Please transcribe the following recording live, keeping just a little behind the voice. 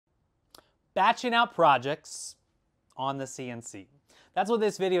batching out projects on the CNC. That's what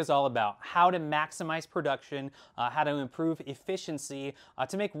this video is all about, how to maximize production, how to improve efficiency,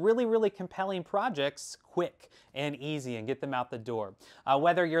 to make really compelling projects quick and easy and get them out the door.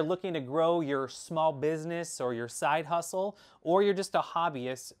 Whether you're looking to grow your small business or your side hustle, or you're just a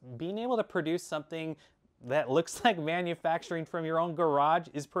hobbyist, being able to produce something that looks like manufacturing from your own garage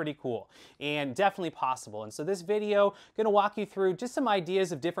is pretty cool and definitely possible. And so this video going to walk you through just some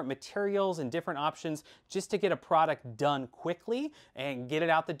ideas of different materials and different options just to get a product done quickly and get it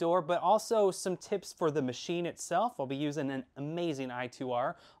out the door, but also some tips for the machine itself. I'll be using an amazing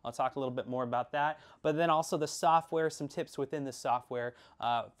i2R. I'll talk a little bit more about that, but then also the software, some tips within the software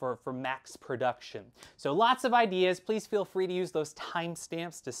for max production. So lots of ideas. Please feel free to use those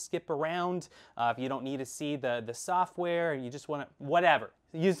timestamps to skip around if you don't need to see the software and you just want to, whatever.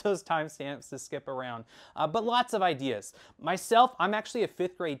 Use those timestamps to skip around. But lots of ideas. Myself, I'm actually a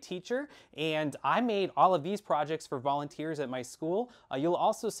 5th grade teacher, and I made all of these projects for volunteers at my school. You'll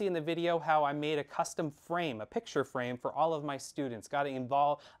also see in the video how I made a custom frame, a picture frame for all of my students. Got to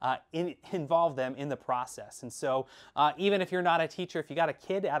involve them in the process. And so even if you're not a teacher, if you got a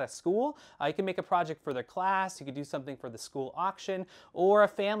kid at a school, you can make a project for their class, you could do something for the school auction, or a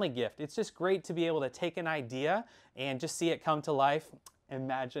family gift. It's just great to be able to take an idea and just see it come to life.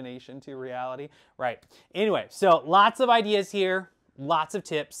 Imagination to reality. Right. Anyway, so lots of ideas here, lots of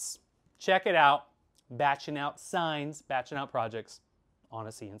tips. Check it out. Batching out signs, batching out projects on a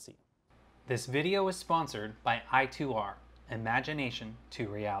CNC. This video is sponsored by i2R, Imagination to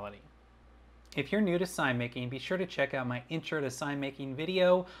Reality. If you're new to sign making, be sure to check out my intro to sign making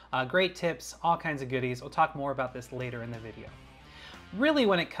video. Great tips, all kinds of goodies. We'll talk more about this later in the video. Really,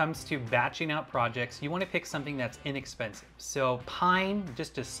 when it comes to batching out projects, you want to pick something that's inexpensive. So pine,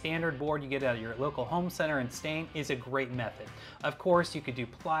 just a standard board you get at your local home center, and stain is a great method. Of course, you could do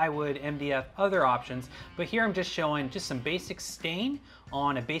plywood, MDF, other options, but here I'm just showing just some basic stain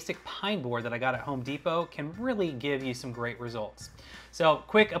on a basic pine board that I got at Home Depot can really give you some great results. So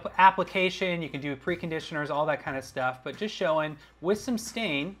quick application, you can do preconditioners, all that kind of stuff, but just showing with some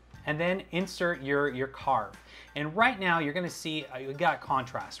stain, and then insert your carve. And right now you're gonna see you got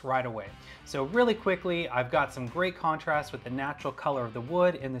contrast right away. So really quickly, I've got some great contrast with the natural color of the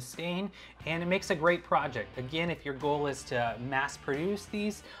wood and the stain, and it makes a great project. Again, if your goal is to mass produce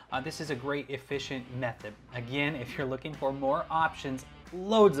these, this is a great efficient method. Again, if you're looking for more options,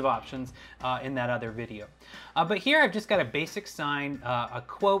 loads of options in that other video. But here I've just got a basic sign, a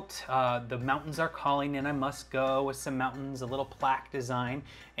quote, the mountains are calling and I must go, with some mountains, a little plaque design,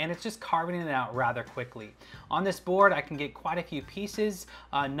 and it's just carving it out rather quickly. On this board I can get quite a few pieces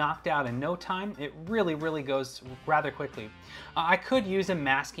knocked out in no time. It really goes rather quickly. I could use a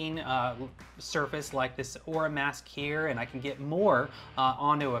masking surface like this Aura mask here, and I can get more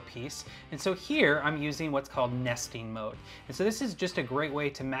onto a piece. And so here I'm using what's called nesting mode. And so this is just a great way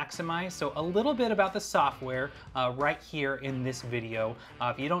to maximize. So a little bit about the software right here in this video.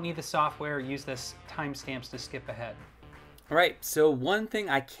 If you don't need the software, use this timestamps to skip ahead. All right, so one thing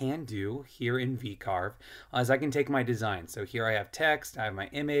I can do here in VCarve is I can take my design. So here I have text, I have my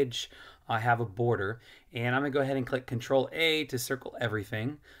image, I have a border, and I'm gonna go ahead and click Control A to circle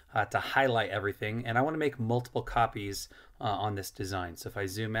everything, to highlight everything, and I wanna make multiple copies on this design. So if I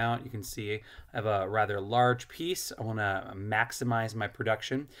zoom out, you can see I have a rather large piece. I wanna maximize my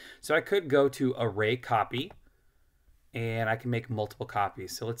production. So I could go to Array Copy, and I can make multiple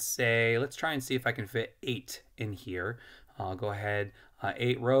copies. So let's try and see if I can fit 8 in here. I'll go ahead,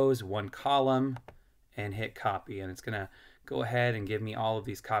 8 rows, 1 column, and hit copy. And it's gonna go ahead and give me all of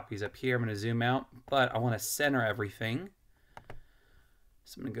these copies up here. I'm gonna zoom out, but I wanna center everything.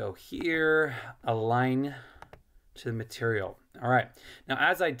 So I'm gonna go here, align to the material. All right, now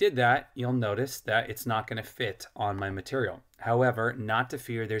as I did that, you'll notice that it's not gonna fit on my material. However, not to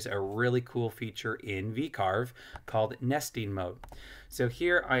fear, there's a really cool feature in VCarve called nesting mode. So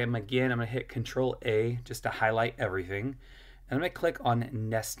here I am again, I'm gonna hit Control A just to highlight everything. And I'm gonna click on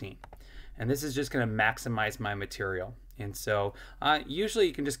nesting. And this is just gonna maximize my material. And so usually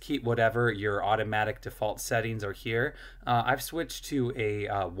you can just keep whatever your automatic default settings are here. I've switched to a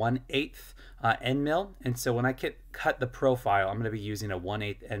 1/8 end mill. And so when I cut the profile, I'm gonna be using a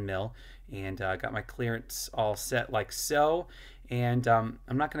 1/8 end mill, and got my clearance all set like so. And I'm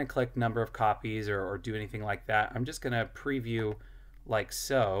not gonna click number of copies or do anything like that. I'm just gonna preview like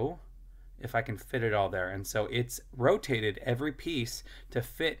so, if I can fit it all there. And so it's rotated every piece to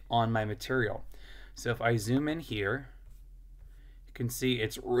fit on my material. So if I zoom in here, you can see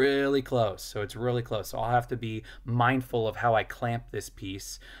it's really close. So it's really close. So I'll have to be mindful of how I clamp this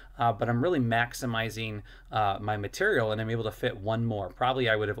piece. but I'm really maximizing my material, and I'm able to fit one more. Probably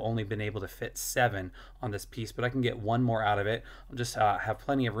I would have only been able to fit 7 on this piece, but I can get one more out of it. I'll just have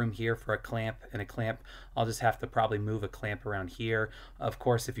plenty of room here for a clamp and a clamp. I'll just have to probably move a clamp around here. Of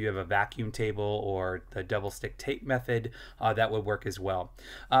course, if you have a vacuum table or the double stick tape method, that would work as well.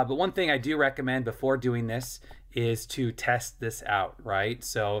 But one thing I do recommend before doing this is to test this out, right?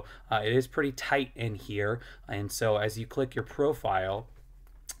 So it is pretty tight in here, and so as you click your profile,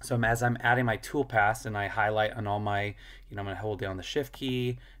 so as I'm adding my toolpaths and I highlight on all my, I'm going to hold down the shift key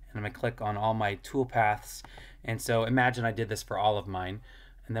and I'm going to click on all my toolpaths, and so imagine I did this for all of mine,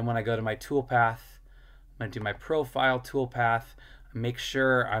 and then when I go to my toolpath, I'm going to do my profile toolpath, make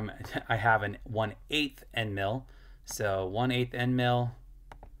sure I have an 1/8 end mill, so 1/8 end mill.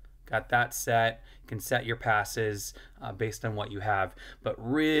 Got that set. You can set your passes based on what you have, but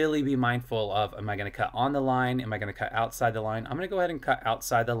really be mindful of, am I going to cut on the line? Am I going to cut outside the line? I'm going to go ahead and cut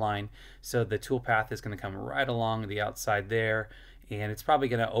outside the line. So the tool path is going to come right along the outside there, and it's probably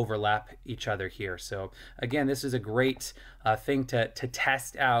going to overlap each other here. So again, this is a great thing to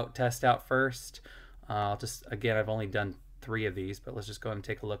test out first. Again, I've only done 3 of these, but let's just go ahead and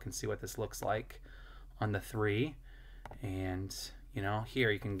take a look and see what this looks like on the 3. And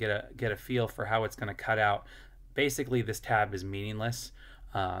here you can get a feel for how it's going to cut out. Basically, this tab is meaningless,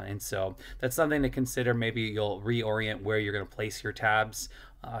 and so that's something to consider. Maybe you'll reorient where you're going to place your tabs,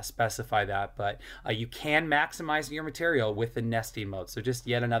 specify that, but you can maximize your material with the nesting mode. So just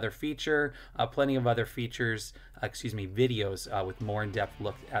yet another feature, plenty of other features, videos with more in-depth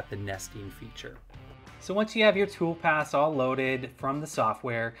look at the nesting feature. So once you have your toolpaths all loaded from the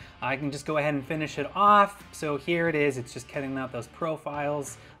software, I can just go ahead and finish it off. So here it is, it's just cutting out those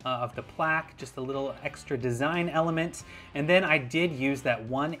profiles of the plaque, just a little extra design element. And then I did use that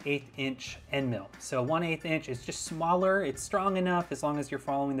 1/8 inch end mill. So 1/8 inch is just smaller, it's strong enough as long as you're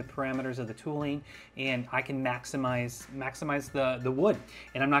following the parameters of the tooling, and I can maximize the wood,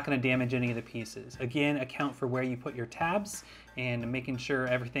 and I'm not gonna damage any of the pieces. Again, account for where you put your tabs and making sure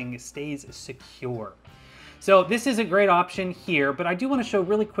everything stays secure. So this is a great option here, but I do want to show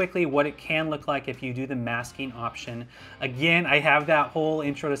really quickly what it can look like if you do the masking option. Again, I have that whole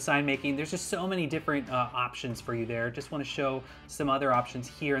intro to sign making. There's just so many different options for you there. Just want to show some other options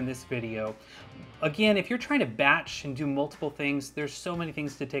here in this video. Again, if you're trying to batch and do multiple things, there's so many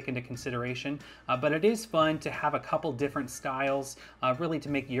things to take into consideration, but it is fun to have a couple different styles really to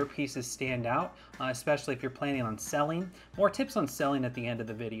make your pieces stand out, especially if you're planning on selling. More tips on selling at the end of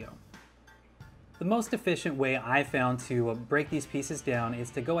the video. The most efficient way I found to break these pieces down is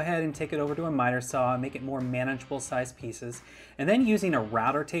to go ahead and take it over to a miter saw, make it more manageable size pieces, and then using a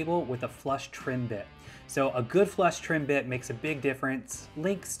router table with a flush trim bit. So a good flush trim bit makes a big difference.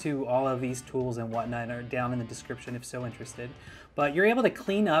 Links to all of these tools and whatnot are down in the description if so interested. But you're able to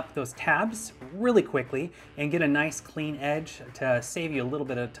clean up those tabs really quickly and get a nice clean edge to save you a little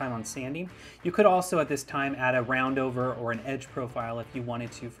bit of time on sanding. You could also at this time add a round over or an edge profile if you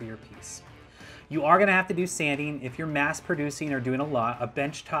wanted to for your piece. You are going to have to do sanding. If you're mass producing or doing a lot, a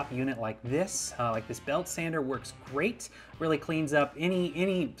benchtop unit like this belt sander works great. Really cleans up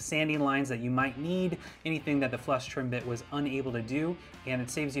any sanding lines that you might need, anything that the flush trim bit was unable to do, and it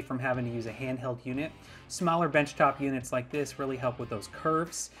saves you from having to use a handheld unit. Smaller benchtop units like this really help with those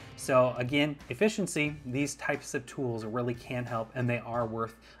curves. So again, efficiency, these types of tools really can help, and they are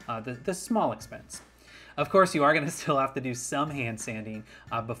worth the small expense. Of course, you are going to still have to do some hand sanding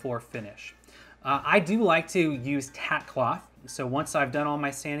before finish. I do like to use tack cloth. So once I've done all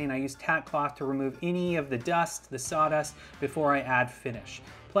my sanding, I use tack cloth to remove any of the dust, the sawdust, before I add finish.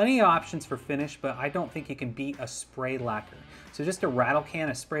 Plenty of options for finish, but I don't think you can beat a spray lacquer. So just a rattle can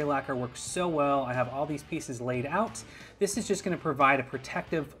of spray lacquer works so well. I have all these pieces laid out. This is just going to provide a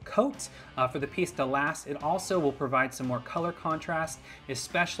protective coat for the piece to last. It also will provide some more color contrast,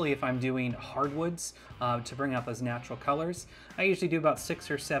 especially if I'm doing hardwoods to bring out those natural colors. I usually do about 6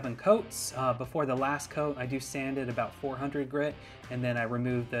 or 7 coats. Before the last coat, I do sand it about 400 grit, and then I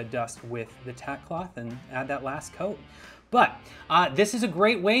remove the dust with the tack cloth and add that last coat. But this is a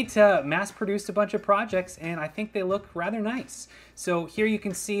great way to mass produce a bunch of projects, and I think they look rather nice. So here you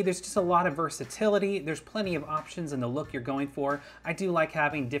can see there's just a lot of versatility. There's plenty of options in the look you're going for. I do like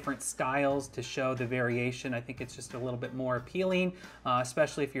having different styles to show the variation. I think it's just a little bit more appealing,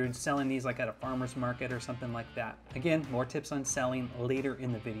 especially if you're selling these like at a farmer's market or something like that. Again, more tips on selling later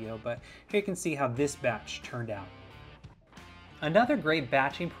in the video, but here you can see how this batch turned out. Another great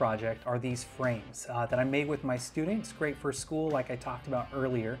batching project are these frames that I made with my students. Great for school like I talked about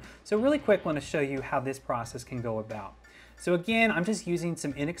earlier. So really quick, want to show you how this process can go about. So again, I'm just using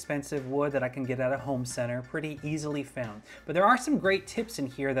some inexpensive wood that I can get at a home center, pretty easily found. But there are some great tips in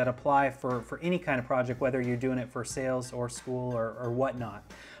here that apply for any kind of project, whether you're doing it for sales or school or whatnot.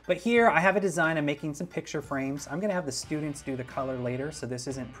 But here I have a design. I'm making some picture frames. I'm gonna have the students do the color later, so this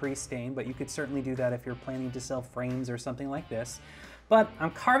isn't pre-stained, but you could certainly do that if you're planning to sell frames or something like this. But I'm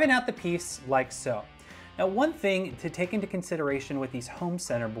carving out the piece like so. Now, one thing to take into consideration with these home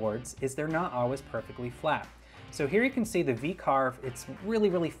center boards is they're not always perfectly flat. So here you can see the VCarve, it's really,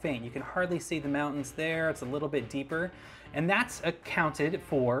 really faint. You can hardly see the mountains there. It's a little bit deeper. And that's accounted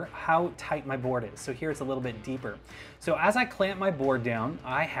for how tight my board is. So here it's a little bit deeper. So as I clamp my board down,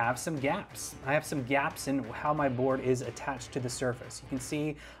 I have some gaps. I have some gaps in how my board is attached to the surface. You can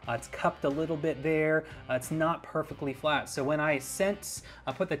see it's cupped a little bit there. It's not perfectly flat. So when I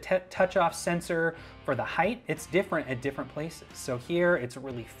put the touch-off sensor for the height, it's different at different places. So here it's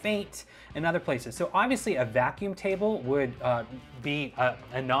really faint in other places. So obviously a vacuum table would be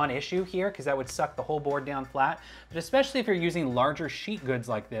a non-issue here because that would suck the whole board down flat. But especially if you're using larger sheet goods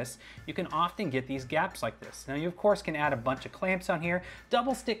like this, you can often get these gaps like this. Now you of course can add a bunch of clamps on here.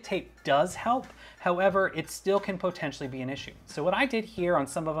 Double stick tape does help. However, it still can potentially be an issue. So what I did here on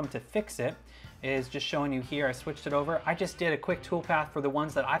some of them to fix it is just showing you here, I switched it over. I just did a quick toolpath for the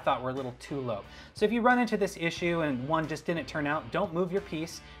ones that I thought were a little too low. So if you run into this issue and one just didn't turn out, don't move your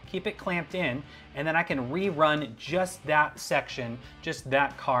piece, keep it clamped in, and then I can rerun just that section, just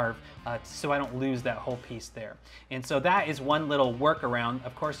that carve, so I don't lose that whole piece there. And so that is one little workaround.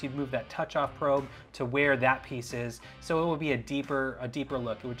 Of course, you'd move that touch-off probe to where that piece is, so it would be a deeper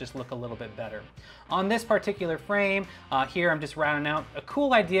look. It would just look a little bit better. On this particular frame, here I'm just rounding out. A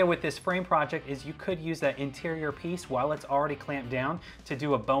cool idea with this frame project is you could use that interior piece while it's already clamped down to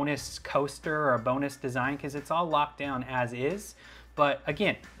do a bonus coaster or a bonus design because it's all locked down as is. But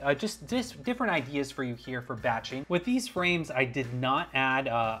again, just different ideas for you here for batching. With these frames, I did not add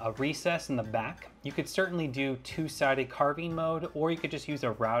a recess in the back. You could certainly do two-sided carving mode, or you could just use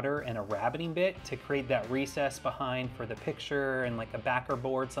a router and a rabbiting bit to create that recess behind for the picture and like a backer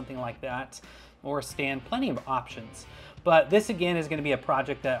board, something like that, or a stand, plenty of options. But this again is gonna be a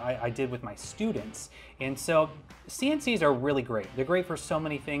project that I did with my students. And so CNCs are really great. They're great for so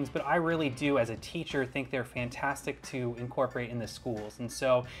many things, but I really do as a teacher think they're fantastic to incorporate in the schools. And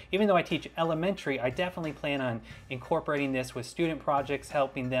so even though I teach elementary, I definitely plan on incorporating this with student projects,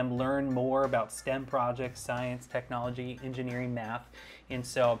 helping them learn more about STEM projects, science, technology, engineering, math. And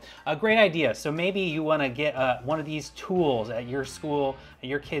so a great idea. So maybe you wanna get one of these tools at your school, at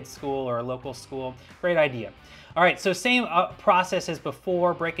your kid's school or a local school. Great idea. All right, so same process as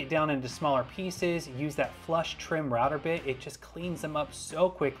before, break it down into smaller pieces, use that flush trim router bit. It just cleans them up so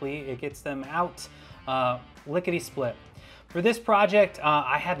quickly. It gets them out lickety-split. For this project,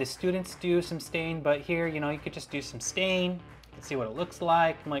 I had the students do some stain, but here, you could just do some stain. You can see what it looks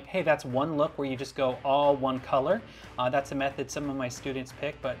like. I'm like, hey, that's one look where you just go all one color. That's a method some of my students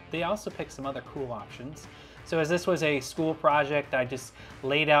pick, but they also pick some other cool options. So as this was a school project, I just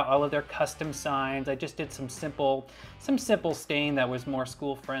laid out all of their custom signs. I just did some simple stain that was more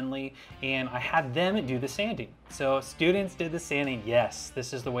school friendly, and I had them do the sanding. So students did the sanding. Yes,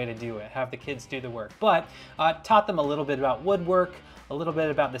 this is the way to do it. Have the kids do the work. But taught them a little bit about woodwork, a little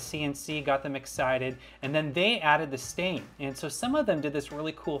bit about the CNC, got them excited, and then they added the stain. And so some of them did this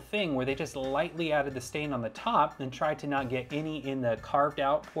really cool thing where they just lightly added the stain on the top and tried to not get any in the carved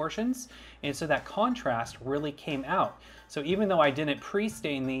out portions. And so that contrast really came out. So even though I didn't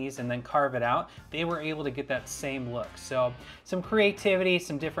pre-stain these and then carve it out, they were able to get that same look. So some creativity,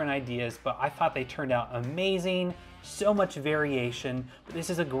 some different ideas, but I thought they turned out amazing. So much variation, but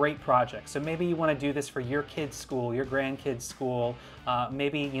this is a great project. So maybe you want to do this for your kid's school, your grandkids' school.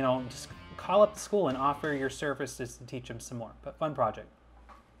 Maybe, just call up the school and offer your services to teach them some more. But fun project.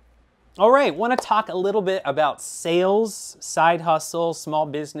 All right, want to talk a little bit about sales, side hustle, small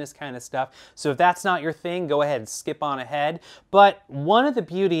business kind of stuff. So if that's not your thing, go ahead and skip on ahead. But one of the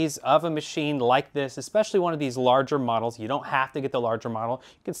beauties of a machine like this, especially one of these larger models, you don't have to get the larger model.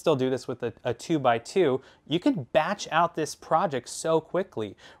 You can still do this with a 2x2. You can batch out this project so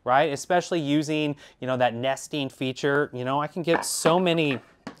quickly, right? Especially using, that nesting feature. I can get so many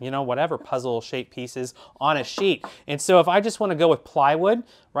whatever puzzle shaped pieces on a sheet. And so if I just want to go with plywood,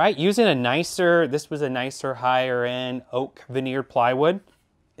 right, using this was a nicer higher end oak veneered plywood,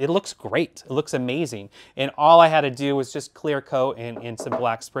 it looks great. It looks amazing. And all I had to do was just clear coat and some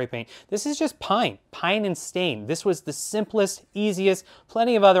black spray paint. This is just pine and stain. This was the simplest, easiest,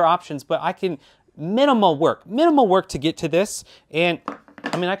 plenty of other options, but I can minimal work to get to this. And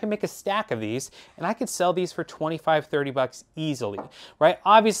I mean, I can make a stack of these and I could sell these for 25, 30 bucks easily, right?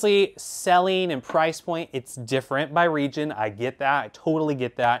 Obviously, selling and price point, it's different by region. I get that, I totally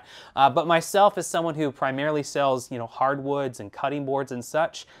get that. But myself as someone who primarily sells, hardwoods and cutting boards and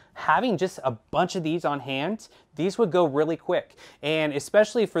such, having just a bunch of these on hand, these would go really quick. And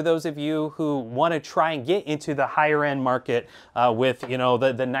especially for those of you who want to try and get into the higher end market with,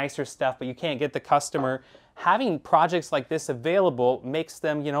 the nicer stuff, but you can't get the customer, having projects like this available makes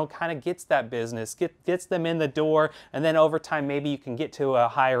them, kind of gets that business, gets them in the door, and then over time maybe you can get to a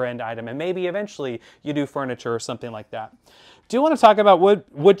higher end item, and maybe eventually you do furniture or something like that. Do want to talk about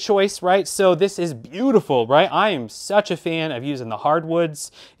wood choice, right? So this is beautiful, right? I am such a fan of using the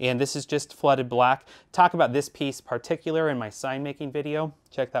hardwoods, and this is just flooded black. Talk about this piece particular in my sign making video.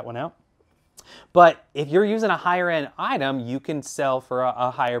 Check that one out. But if you're using a higher end item, you can sell for a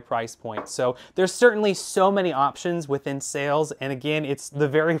higher price point. So there's certainly so many options within sales. And again, the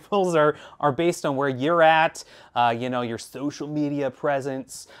variables are based on where you're at, your social media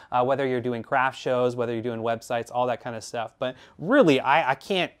presence, whether you're doing craft shows, whether you're doing websites, all that kind of stuff. But really, I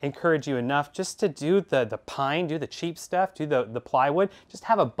can't encourage you enough just to do the pine, do the cheap stuff, do the plywood, just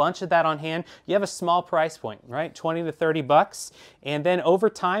have a bunch of that on hand. You have a small price point, right? 20 to 30 bucks. And then over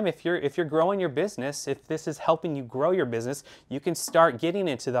time, if you're growing your business, if this is helping you grow your business, you can start getting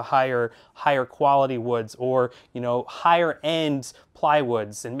into the higher quality woods, or higher end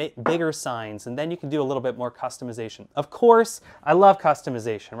plywoods and make bigger signs, and then you can do a little bit more customization. Of course, I love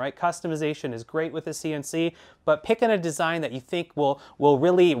customization, right? Customization is great with the CNC, but picking a design that you think will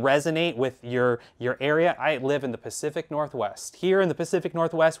really resonate with your area. I live in the Pacific Northwest. Here in the Pacific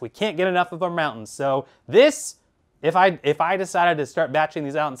Northwest, we can't get enough of our mountains. So this, if I decided to start batching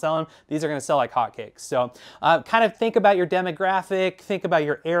these out and selling them, these are going to sell like hotcakes. So kind of think about your demographic, think about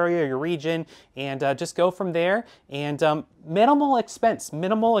your area, your region, and just go from there. And minimal expense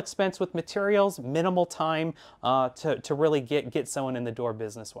with materials, minimal time to really get someone in the door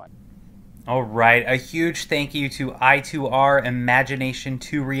business-wise. All right, a huge thank you to I2R Imagination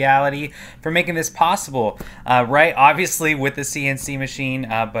to Reality for making this possible, right? Obviously with the CNC machine,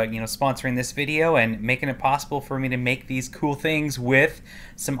 but sponsoring this video and making it possible for me to make these cool things with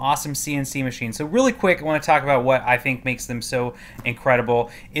some awesome CNC machines. So really quick, I want to talk about what I think makes them so incredible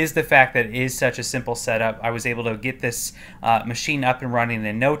is the fact that it is such a simple setup. I was able to get this machine up and running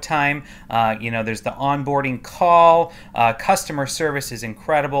in no time. There's the onboarding call, customer service is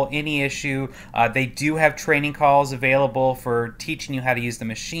incredible, any issue. They do have training calls available for teaching you how to use the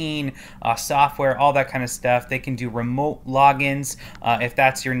machine, software, all that kind of stuff. They can do remote logins if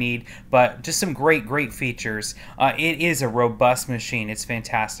that's your need, but just some great features. It is a robust machine. It's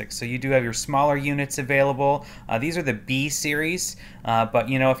fantastic. So you do have your smaller units available. These are the B series, but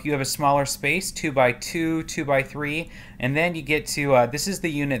if you have a smaller space, 2x2, 2x3, and then you get to, this is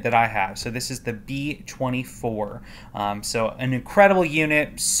the unit that I have. So this is the B24. So an incredible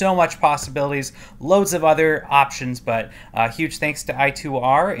unit, so much possibilities, loads of other options, but huge thanks to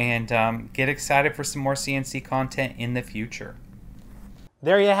I2R, and get excited for some more CNC content in the future.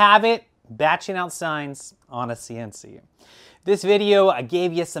 There you have it, batching out signs on a CNC. This video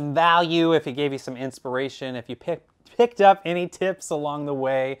gave you some value, if it gave you some inspiration, if you picked up any tips along the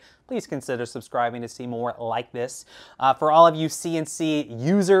way, please consider subscribing to see more like this. For all of you CNC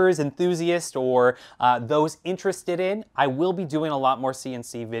users, enthusiasts, or those interested in, I will be doing a lot more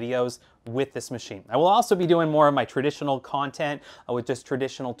CNC videos with this machine. I will also be doing more of my traditional content with just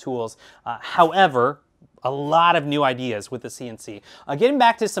traditional tools. However, a lot of new ideas with the CNC. Getting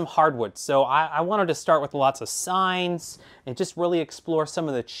back to some hardwood. So I wanted to start with lots of signs and just really explore some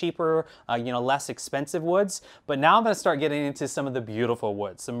of the cheaper, less expensive woods. But now I'm going to start getting into some of the beautiful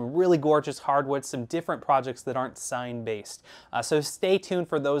woods, some really gorgeous hardwoods, some different projects that aren't sign-based. So stay tuned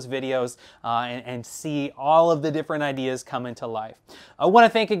for those videos and see all of the different ideas come into life. I want to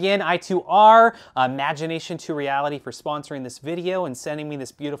thank again I2R, Imagination to Reality, for sponsoring this video and sending me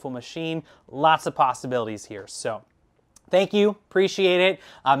this beautiful machine. Lots of possibilities here. So thank you, appreciate it.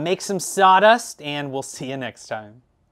 Make some sawdust, and we'll see you next time.